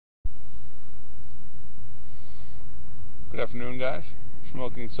Good afternoon, guys.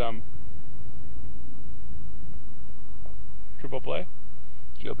 Smoking some Triple Play.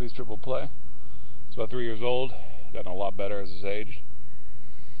 GLP's Triple Play. It's about 3 years old. Gotten a lot better as it's aged.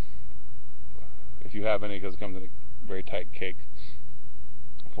 If you have any, because it comes in a very tight cake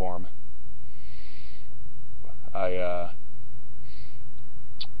form. I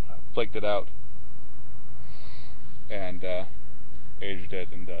flaked it out and aged it,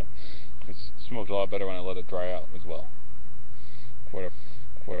 and it's smoked a lot better when I let it dry out as well.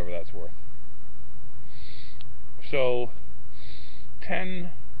 Whatever that's worth. So,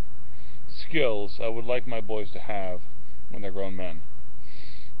 10 skills I would like my boys to have when they're grown men.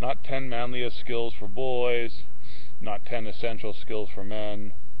 Not 10 manliest skills for boys, not 10 essential skills for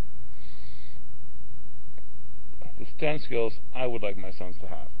men. Just 10 skills I would like my sons to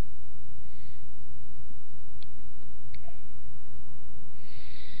have.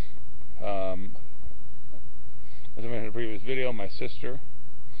 As I mentioned in a previous video, my sister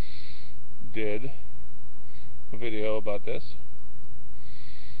did a video about this,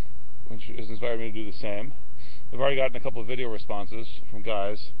 which has inspired me to do the same. I've already gotten a couple of video responses from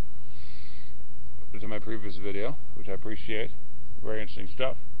guys to my previous video, which I appreciate. Very interesting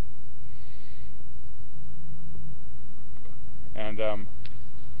stuff. And I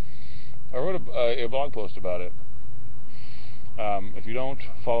wrote a blog post about it. If you don't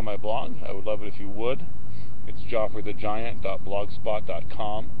follow my blog, I would love it if you would. It's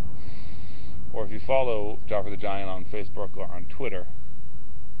joffreythegiant.blogspot.com. Or if you follow Joffrey the Giant on Facebook or on Twitter,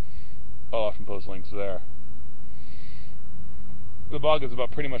 I'll often post links there. The blog is about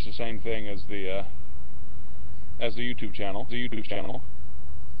pretty much the same thing as the YouTube channel.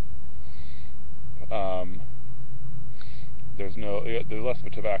 There's less of a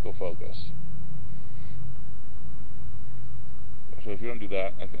tobacco focus. So if you don't do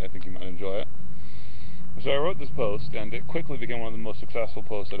that, I think you might enjoy it. So I wrote this post, and it quickly became one of the most successful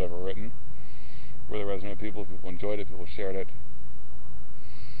posts I'd ever written. Really resonated with people. People enjoyed it. People shared it.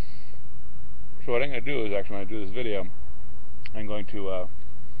 So what I'm going to do is, actually, when I do this video, I'm going to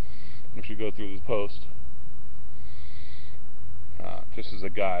actually go through this post just as a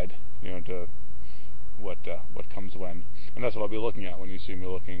guide, to what comes when, and that's what I'll be looking at when you see me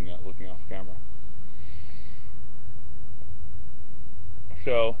looking off camera.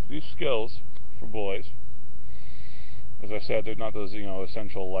 So these skills for boys, as I said, they're not those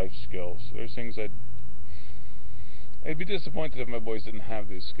essential life skills. There's things I'd be disappointed if my boys didn't have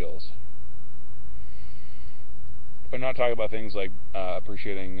these skills. I'm not talking about things like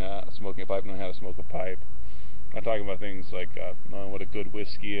appreciating smoking a pipe, knowing how to smoke a pipe. I'm not talking about things like knowing what a good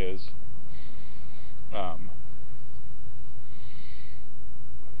whiskey is.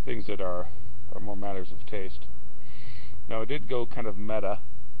 Things that are more matters of taste. Now, I did go kind of meta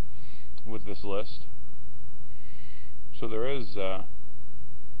with this list. So there is, a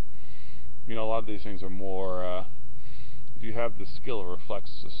lot of these things are more, if you have the skill, it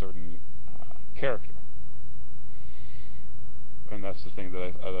reflects a certain character. And that's the thing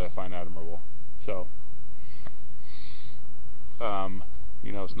that I find admirable. So,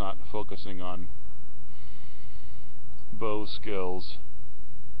 it's not focusing on bow skills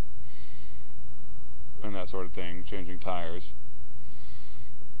and that sort of thing, changing tires.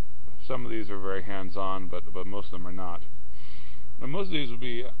 Some of these are very hands-on, but most of them are not. And most of these would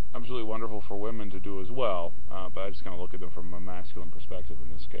be absolutely wonderful for women to do as well, but I just kind of look at them from a masculine perspective in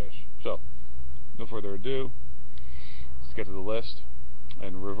this case. So, no further ado, let's get to the list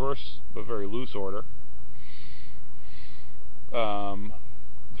in reverse but very loose order. The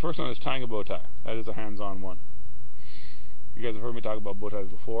first one is tying a bow tie. That is a hands-on one. You guys have heard me talk about bow ties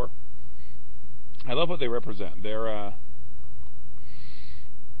before. I love what they represent. They're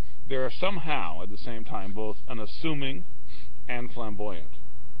somehow at the same time both unassuming and flamboyant.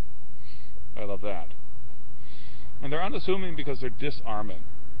 I love that. And they're unassuming because they're disarming.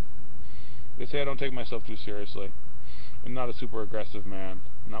 They say I don't take myself too seriously. I'm not a super aggressive man.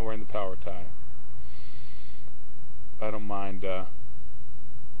 I'm not wearing the power tie. I don't mind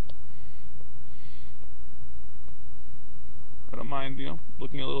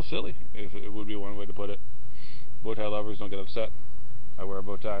looking a little silly, if it would be one way to put it. Bow tie lovers, don't get upset. I wear a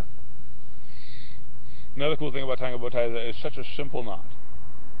bow tie. Another cool thing about tying a bow tie is that it's such a simple knot,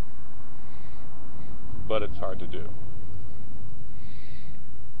 but it's hard to do.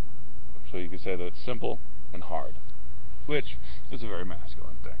 So you could say that it's simple and hard, which is a very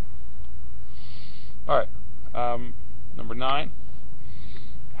masculine thing. Alright, number 9,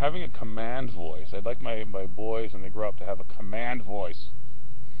 having a command voice. I'd like my boys, when they grow up, to have a command voice.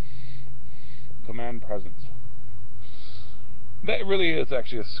 Command presence. That really is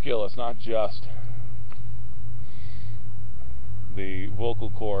actually a skill. It's not just the vocal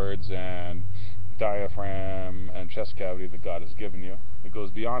cords and diaphragm and chest cavity that God has given you. It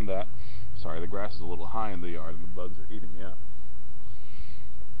goes beyond that. Sorry, the grass is a little high in the yard and the bugs are eating me up.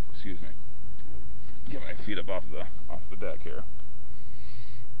 Excuse me. Get my feet up off the deck here.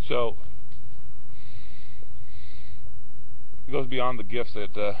 So it goes beyond the gifts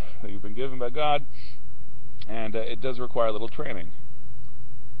that you've been given by God, and it does require a little training.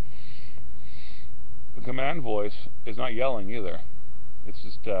 The command voice is not yelling either. It's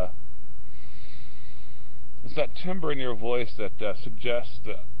just it's that timbre in your voice that suggests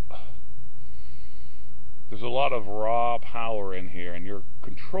that there's a lot of raw power in here, and you're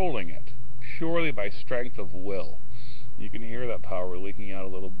controlling it purely by strength of will. You can hear that power leaking out a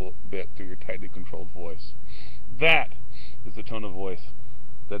little bit through your tightly controlled voice. That is the tone of voice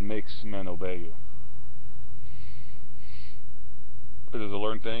that makes men obey you. It is a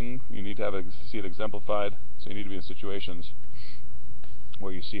learned thing. You need to see it exemplified. So you need to be in situations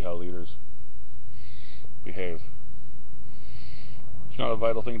where you see how leaders behave. It's not a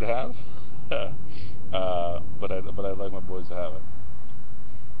vital thing to have, but I'd like my boys to have it.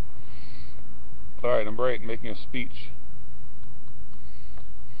 All right, number 8, making a speech.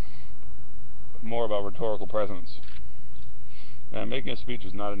 More about rhetorical presence. And making a speech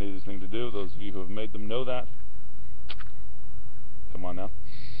is not an easy thing to do. Those of you who have made them know that. Come on now.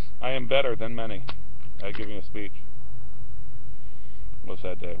 I am better than many at giving a speech. What a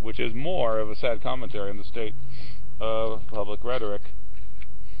sad day. Which is more of a sad commentary on the state of public rhetoric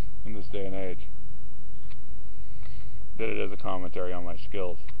in this day and age than it is a commentary on my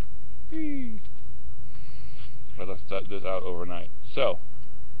skills. But let's set this out overnight. So,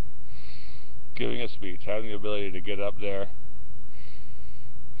 giving a speech, having the ability to get up there,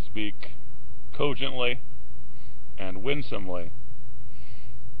 speak cogently and winsomely.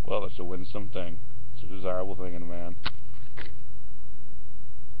 Well, it's a winsome thing. It's a desirable thing in a man.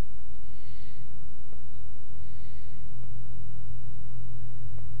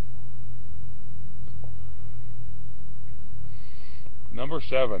 Number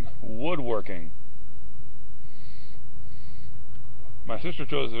 7, woodworking. My sister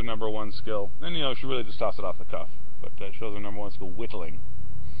chose her number 1 skill, and she really just tossed it off the cuff, but she chose her number 1 skill, whittling,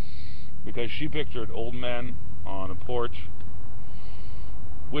 because she pictured old men on a porch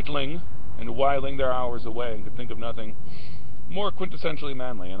whittling and whiling their hours away and could think of nothing more quintessentially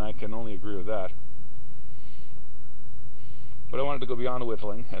manly, and I can only agree with that. But I wanted to go beyond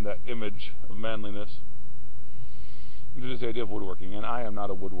whittling and that image of manliness into this idea of woodworking, and I am not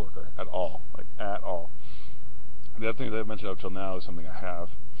a woodworker at all, at all. The other thing that I've mentioned up till now is something I have.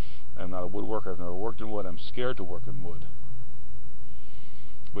 I'm not a woodworker. I've never worked in wood. I'm scared to work in wood,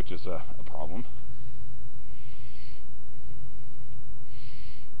 which is a problem.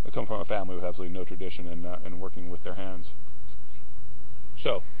 I come from a family with absolutely no tradition in working with their hands.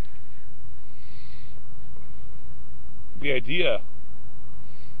 So, the idea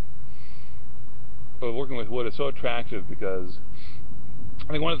of working with wood is so attractive because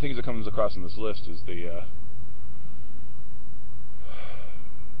I think one of the things that comes across in this list is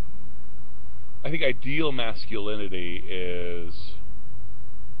I think ideal masculinity is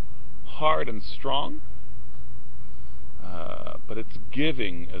hard and strong, but it's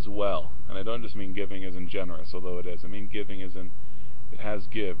giving as well. And I don't just mean giving as in generous, although it is. I mean giving as in it has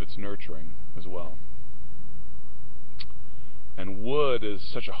give, it's nurturing as well. And wood is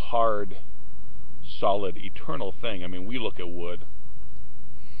such a hard, solid, eternal thing. I mean, we look at wood.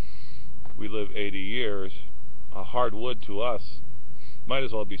 We live 80 years. A hard wood to us might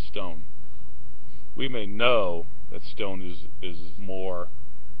as well be stone. We may know that stone is more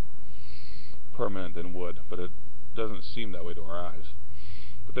permanent than wood, but it doesn't seem that way to our eyes.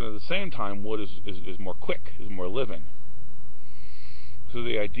 But then at the same time, wood is more quick, is more living. So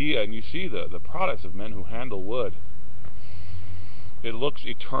the idea, and you see the products of men who handle wood, it looks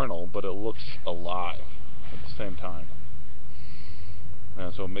eternal, but it looks alive at the same time.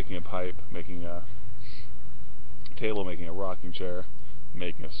 And so making a pipe, making a table, making a rocking chair,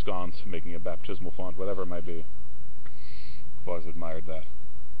 making a sconce, making a baptismal font, whatever it might be. I've always admired that.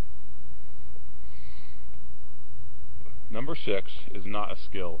 Number 6 is not a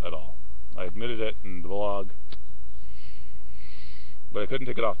skill at all. I admitted it in the blog, but I couldn't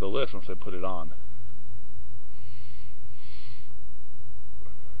take it off the list once I put it on.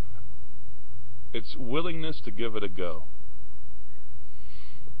 It's willingness to give it a go.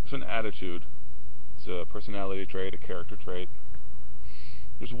 It's an attitude. It's a personality trait, a character trait.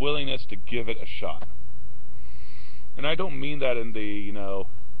 There's willingness to give it a shot. And I don't mean that in the,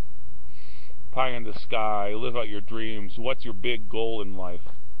 pie in the sky, live out your dreams, what's your big goal in life.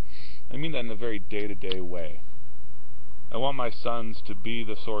 I mean that in a very day-to-day way. I want my sons to be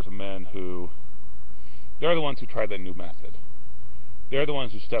the sort of men who, they're the ones who try that new method. They're the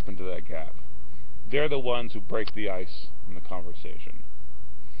ones who step into that gap. They're the ones who break the ice in the conversation.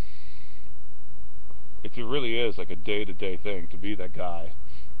 It really is like a day-to-day thing to be that guy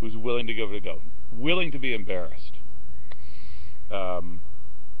who's willing to give it a go, willing to be embarrassed.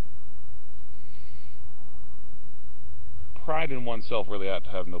 Pride in oneself really ought to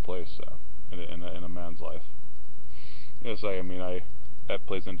have no place in a man's life. It's like, that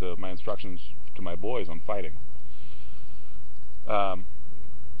plays into my instructions to my boys on fighting.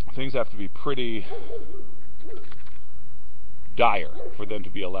 Things have to be pretty dire for them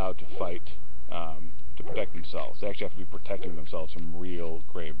to be allowed to fight to protect themselves. They actually have to be protecting themselves from real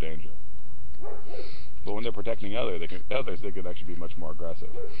grave danger. But when they're protecting others, they can actually be much more aggressive.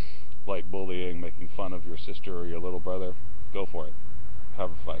 Like bullying, making fun of your sister or your little brother. Go for it.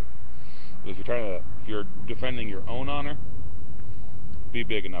 Have a fight. But if you're defending your own honor, be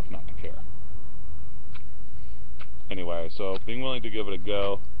big enough not to care. Anyway, so being willing to give it a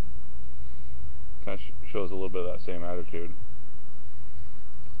go kind of shows a little bit of that same attitude.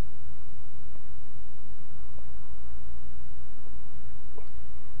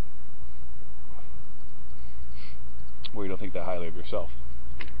 Where you don't think that highly of yourself.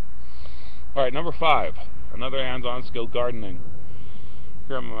 Alright, number 5. Another hands-on skill, gardening.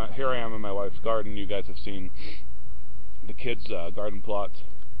 Here I am in my wife's garden. You guys have seen the kids' garden plots.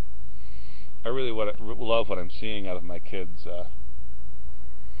 I really love what I'm seeing out of my kids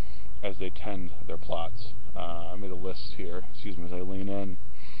as they tend their plots. I made a list here, excuse me as I lean in.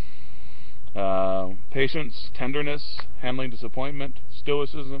 Patience, tenderness, handling disappointment,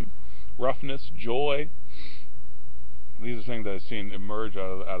 stoicism, roughness, joy. These are things that I've seen emerge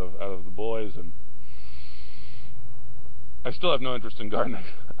out of the boys, and I still have no interest in gardening,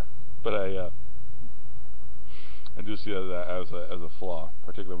 but I do see that as a flaw,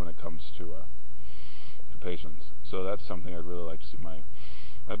 particularly when it comes to patience. So that's something I'd really like to see my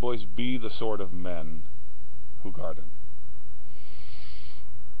boys be the sort of men who garden,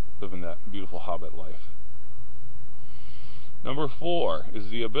 living that beautiful hobbit life. Number 4 is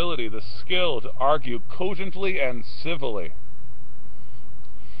the ability, the skill to argue cogently and civilly.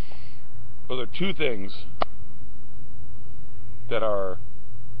 Those are two things that are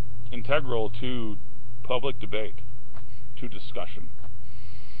integral to public debate, to discussion.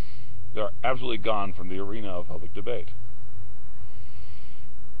 They're absolutely gone from the arena of public debate.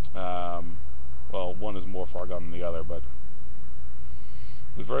 Well, one is more far gone than the other, but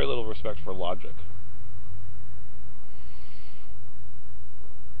there's very little respect for logic.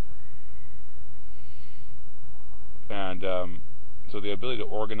 And so the ability to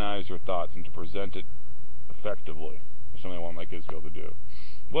organize your thoughts and to present it effectively is something I want my kids to be able to do.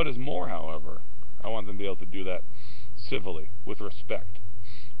 What is more, however, I want them to be able to do that civilly, with respect,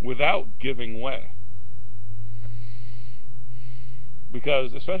 without giving way.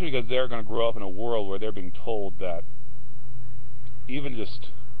 Especially because they're going to grow up in a world where they're being told that even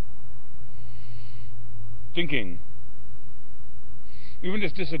just thinking, even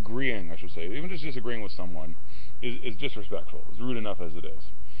just disagreeing, I should say, even just disagreeing with someone is disrespectful, is rude enough as it is.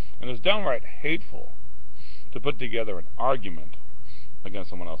 And it's downright hateful to put together an argument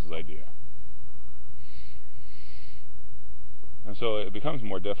against someone else's idea. And so it becomes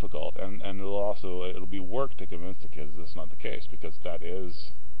more difficult, and it'll be work to convince the kids that's not the case, because that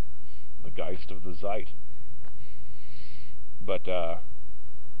is the Geist of the Zeit. But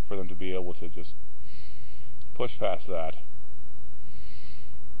for them to be able to just push past that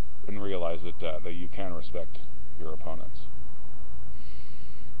and realize that you can respect your opponents.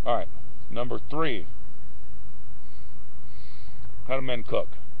 Alright, number 3. How do men cook?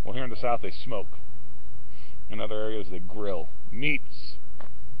 Well, here in the South they smoke. In other areas they grill. Meats.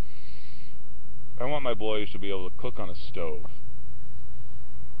 I want my boys to be able to cook on a stove.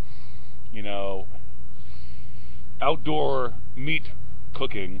 You know, outdoor meat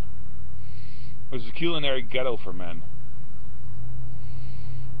cooking is a culinary ghetto for men.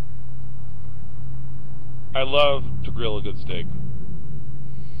 I love to grill a good steak,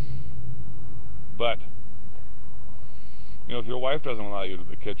 but if your wife doesn't allow you to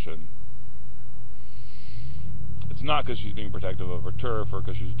the kitchen, it's not because she's being protective of her turf or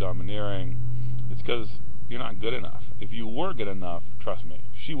because she's domineering. It's because you're not good enough. If you were good enough, trust me,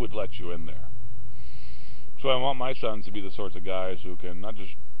 she would let you in there. So I want my sons to be the sorts of guys who can not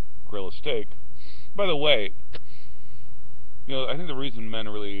just grill a steak. By the way, I think the reason men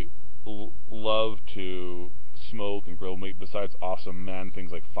really love to smoke and grill meat, besides awesome men,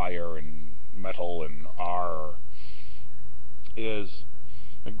 things like fire and metal and is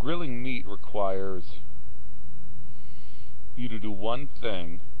that grilling meat requires you to do one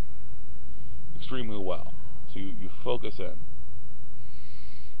thing extremely well. So you focus in,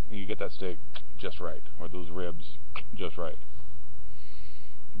 and you get that steak just right, or those ribs just right.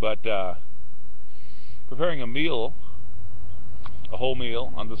 But preparing a meal, a whole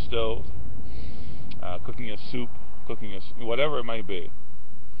meal on the stove, cooking a soup, whatever it might be,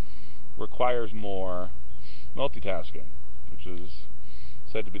 requires more multitasking, which is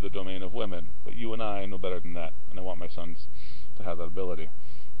said to be the domain of women. But you and I know better than that, and I want my sons to have that ability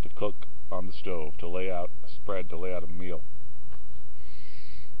to cook on the stove, to lay out a spread, to lay out a meal.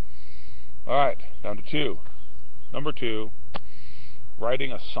 Alright, down to 2. Number 2,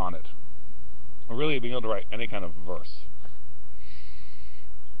 writing a sonnet. Or really being able to write any kind of verse.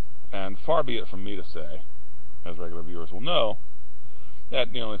 And far be it from me to say, as regular viewers will know,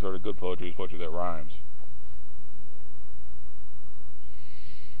 that the only sort of good poetry is poetry that rhymes.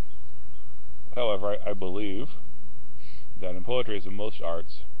 However, I believe that in poetry, as in most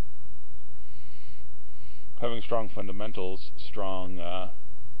arts, having strong fundamentals, strong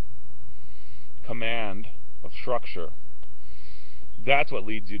command of structure, that's what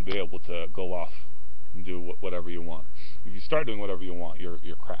leads you to be able to go off and do whatever you want. If you start doing whatever you want, you're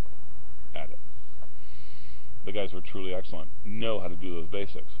crap at it. The guys who are truly excellent know how to do those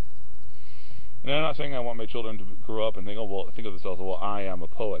basics. And I'm not saying I want my children to grow up and think, think of themselves, well, I am a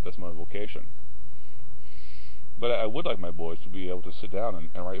poet, that's my vocation. But I would like my boys to be able to sit down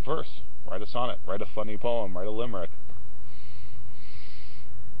and write verse, write a sonnet, write a funny poem, write a limerick.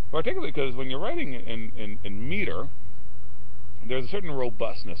 Particularly because when you're writing in meter, there's a certain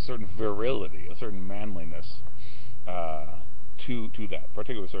robustness, certain virility, a certain manliness to that,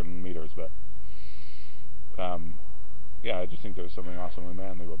 particularly with certain meters. But yeah, I just think there's something awesomely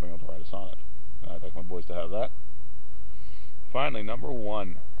manly about being able to write a sonnet. And I'd like my boys to have that. Finally, number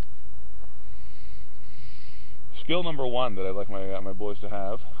 1. Skill number 1 that I'd like my boys to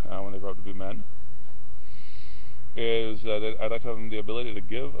have when they grow up to be men is that I'd like to have them the ability to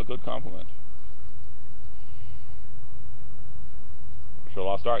give a good compliment. It's a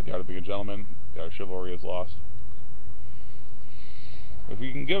lost art. The art of being a gentleman, the art of chivalry is lost. If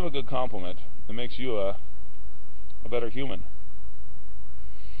you can give a good compliment, it makes you a better human.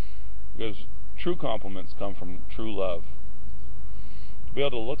 Because true compliments come from true love. To be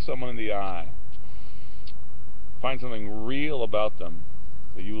able to look someone in the eye, find something real about them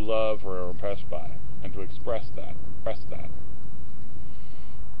that you love or are impressed by, and to express that. I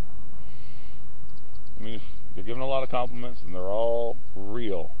mean, if you're given a lot of compliments and they're all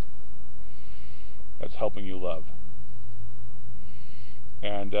real, that's helping you love.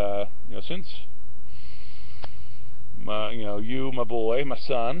 And since you, my boy, my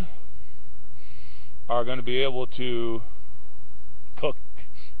son, are going to be able to cook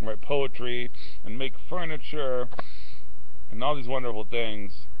and write poetry and make furniture and all these wonderful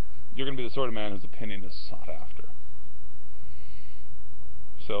things, you're going to be the sort of man whose opinion is sought after.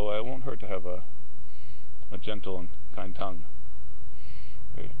 So it won't hurt to have a gentle and kind tongue,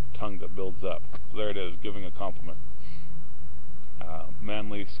 a tongue that builds up. So there it is, giving a compliment.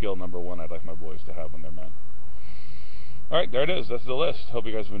 Manly skill number 1 I'd like my boys to have when they're men. Alright, there it is. That's the list. Hope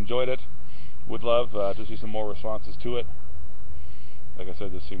you guys have enjoyed it. Would love to see some more responses to it. Like I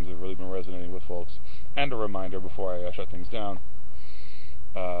said, this seems to have really been resonating with folks. And a reminder before I shut things down,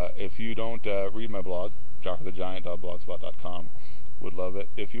 if you don't read my blog, joffreythegiant.blogspot.com, would love it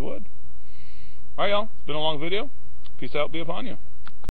if you would. Alright, y'all. It's been a long video. Peace out. Be upon you.